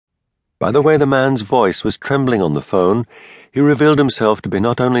By the way the man's voice was trembling on the phone, he revealed himself to be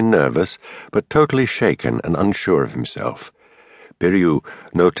not only nervous, but totally shaken and unsure of himself. Pirju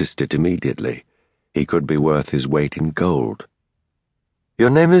noticed it immediately. He could be worth his weight in gold. "Your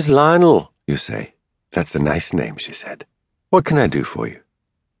name is Lionel, you say? That's a nice name," she said. "What can I do for you?"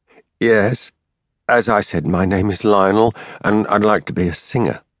 "Yes, as I said, my name is Lionel, and I'd like to be a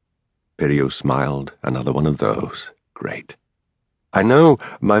singer." Pirju smiled. Another one of those. Great. "I know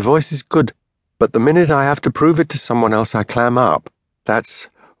my voice is good, but the minute I have to prove it to someone else, I clam up. That's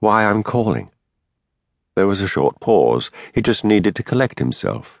why I'm calling." There was a short pause. He just needed to collect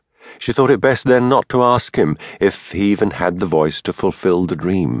himself. She thought it best then not to ask him if he even had the voice to fulfill the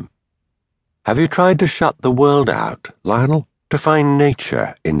dream. "Have you tried to shut the world out, Lionel? To find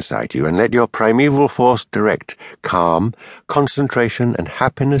nature inside you and let your primeval force direct calm, concentration, and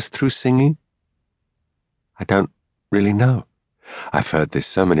happiness through singing?" "I don't really know. I've heard this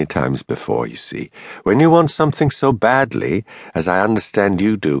so many times before, you see. When you want something so badly, as I understand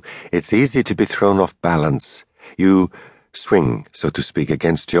you do, it's easy to be thrown off balance. You swing, so to speak,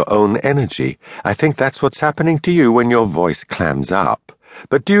 against your own energy. I think that's what's happening to you when your voice clams up.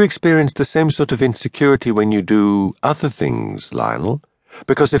 But do you experience the same sort of insecurity when you do other things, Lionel?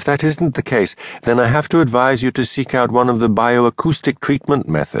 Because if that isn't the case, then I have to advise you to seek out one of the bioacoustic treatment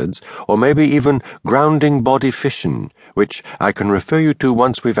methods, or maybe even grounding body fission, which I can refer you to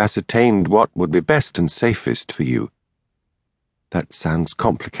once we've ascertained what would be best and safest for you." "That sounds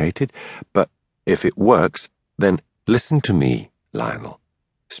complicated, but if it works, then listen to me, Lionel.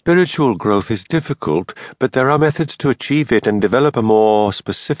 Spiritual growth is difficult, but there are methods to achieve it and develop a more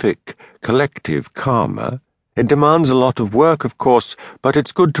specific, collective karma. It demands a lot of work, of course, but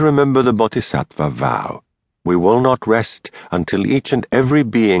it's good to remember the Bodhisattva vow. We will not rest until each and every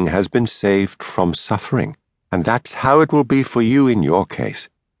being has been saved from suffering, and that's how it will be for you in your case.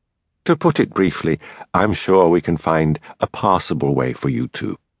 To put it briefly, I'm sure we can find a passable way for you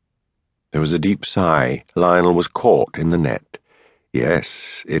too." There was a deep sigh. Lionel was caught in the net.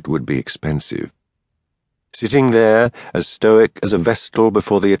 Yes, it would be expensive. Sitting there, as stoic as a vestal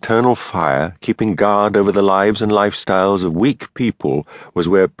before the eternal fire, keeping guard over the lives and lifestyles of weak people, was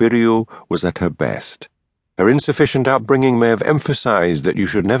where Pirju was at her best. Her insufficient upbringing may have emphasized that you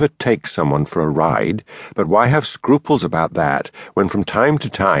should never take someone for a ride, but why have scruples about that when from time to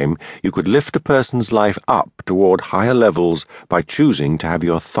time you could lift a person's life up toward higher levels by choosing to have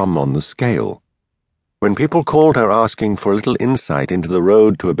your thumb on the scale? When people called her asking for a little insight into the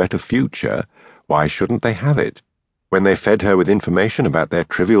road to a better future, why shouldn't they have it? When they fed her with information about their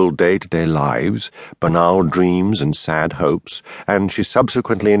trivial day-to-day lives, banal dreams and sad hopes, and she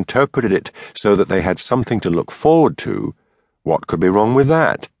subsequently interpreted it so that they had something to look forward to, what could be wrong with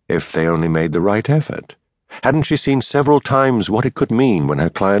that, if they only made the right effort? Hadn't she seen several times what it could mean when her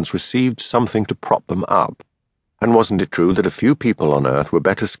clients received something to prop them up? And wasn't it true that a few people on earth were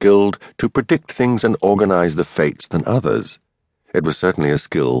better skilled to predict things and organize the fates than others? It was certainly a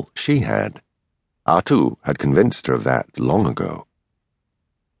skill she had. Atu had convinced her of that long ago.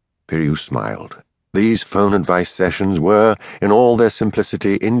 Pirju smiled. These phone advice sessions were, in all their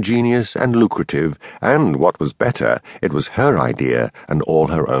simplicity, ingenious and lucrative, and, what was better, it was her idea and all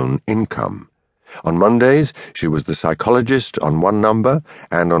her own income. On Mondays, she was the psychologist on one number,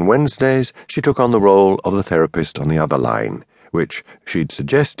 and on Wednesdays, she took on the role of the therapist on the other line, which she'd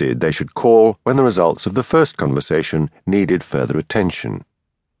suggested they should call when the results of the first conversation needed further attention.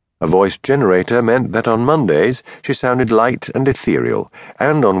 A voice generator meant that on Mondays she sounded light and ethereal,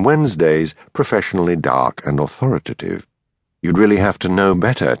 and on Wednesdays professionally dark and authoritative. You'd really have to know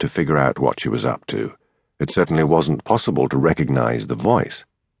better to figure out what she was up to. It certainly wasn't possible to recognize the voice.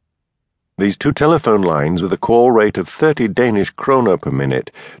 These two telephone lines with a call rate of 30 Danish kroner per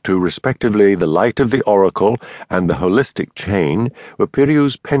minute to respectively the Light of the Oracle and the Holistic Chain were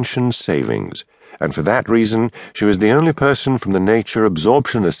Pirju's pension savings, and for that reason she was the only person from the Nature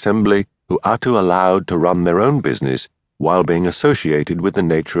Absorption Assembly who Atu allowed to run their own business while being associated with the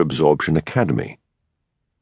Nature Absorption Academy.